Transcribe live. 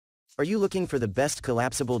Are you looking for the best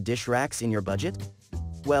collapsible dish racks in your budget?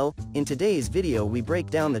 Well, in today's video we break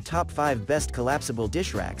down the top 5 best collapsible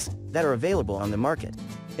dish racks that are available on the market.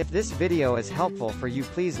 If this video is helpful for you,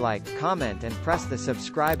 please like, comment and press the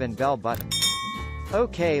subscribe and bell button.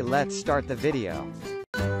 Okay, let's start the video.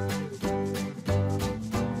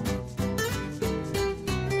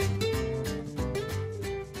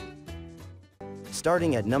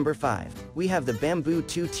 Starting at number 5, we have the Bamboo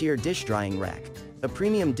 2-tier dish drying rack. A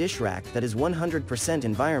premium dish rack that is 100%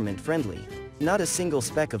 environment friendly. Not a single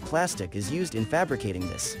speck of plastic is used in fabricating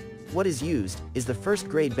this. What is used is the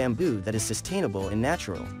first-grade bamboo that is sustainable and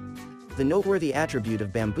natural. The noteworthy attribute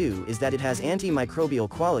of bamboo is that it has antimicrobial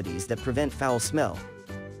qualities that prevent foul smell.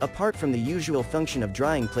 Apart from the usual function of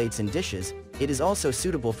drying plates and dishes, it is also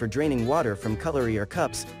suitable for draining water from cutlery or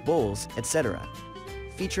cups, bowls, etc.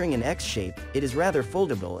 Featuring an X shape, it is rather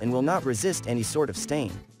foldable and will not resist any sort of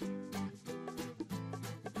stain.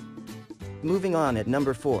 Moving on at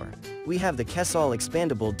number 4, we have the KESOL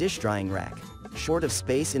Expandable Dish Drying Rack. Short of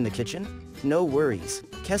space in the kitchen? No worries.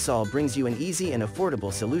 KESOL brings you an easy and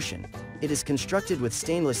affordable solution. It is constructed with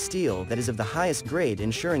stainless steel that is of the highest grade,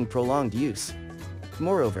 ensuring prolonged use.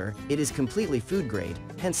 Moreover, it is completely food grade,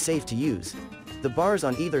 hence safe to use. The bars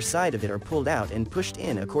on either side of it are pulled out and pushed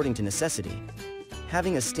in according to necessity.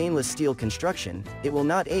 Having a stainless steel construction, it will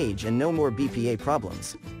not age and no more BPA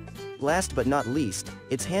problems. Last but not least,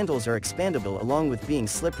 its handles are expandable along with being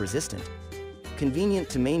slip resistant. Convenient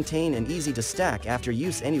to maintain and easy to stack after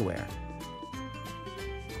use anywhere.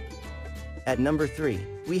 At number 3,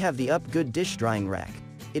 we have the UpGood Dish Drying Rack.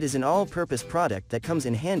 It is an all-purpose product that comes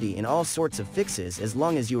in handy in all sorts of fixes as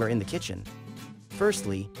long as you are in the kitchen.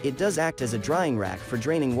 Firstly, it does act as a drying rack for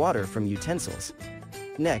draining water from utensils.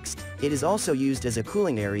 Next, it is also used as a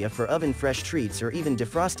cooling area for oven-fresh treats or even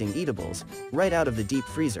defrosting eatables, right out of the deep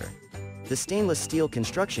freezer. The stainless steel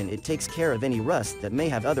construction, it takes care of any rust that may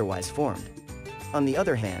have otherwise formed. On the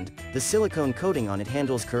other hand, the silicone coating on it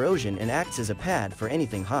handles corrosion and acts as a pad for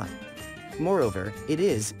anything hot. Moreover, it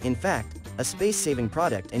is, in fact, a space-saving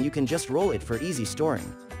product and you can just roll it for easy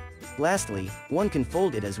storing. Lastly, one can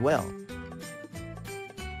fold it as well.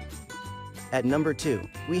 At number 2,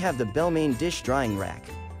 we have the Bellemain Dish Drying Rack.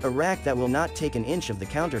 A rack that will not take an inch of the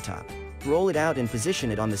countertop. Roll it out and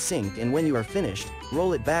position it on the sink, and when you are finished,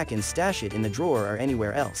 roll it back and stash it in the drawer or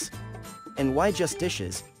anywhere else. And why just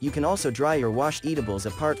dishes? You can also dry your washed eatables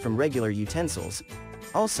apart from regular utensils.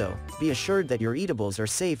 Also, be assured that your eatables are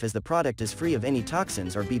safe as the product is free of any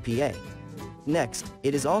toxins or BPA. Next,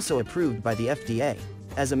 it is also approved by the FDA.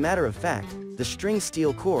 As a matter of fact, the string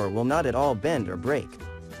steel core will not at all bend or break.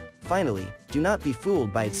 Finally, do not be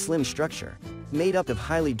fooled by its slim structure. Made up of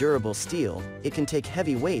highly durable steel, it can take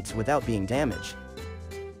heavy weights without being damaged.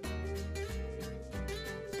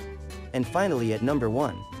 And finally at number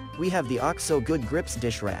 1, we have the UpGood Grips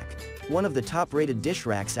Dish Rack. One of the top-rated dish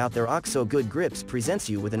racks out there, UpGood Grips presents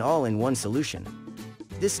you with an all-in-one solution.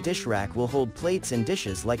 This dish rack will hold plates and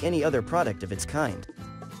dishes like any other product of its kind.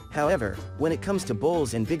 However, when it comes to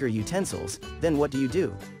bowls and bigger utensils, then what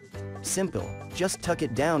do? Simple, just tuck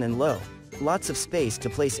it down and low. Lots of space to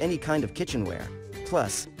place any kind of kitchenware.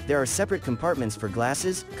 Plus, there are separate compartments for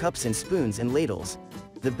glasses, cups and spoons and ladles.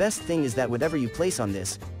 The best thing is that whatever you place on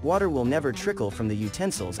this, water will never trickle from the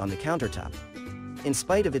utensils on the countertop. In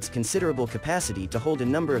spite of its considerable capacity to hold a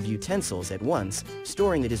number of utensils at once,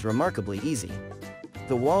 storing it is remarkably easy.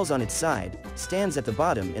 The walls on its side, stands at the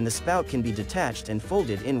bottom, and the spout can be detached and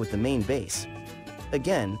folded in with the main base.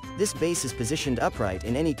 Again, this base is positioned upright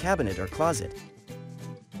in any cabinet or closet.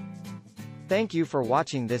 Thank you for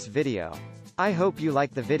watching this video. I hope you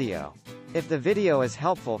like the video. If the video is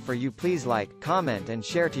helpful for you, please like, comment and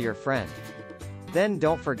share to your friend. Then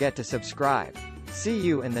don't forget to subscribe. See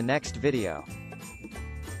you in the next video.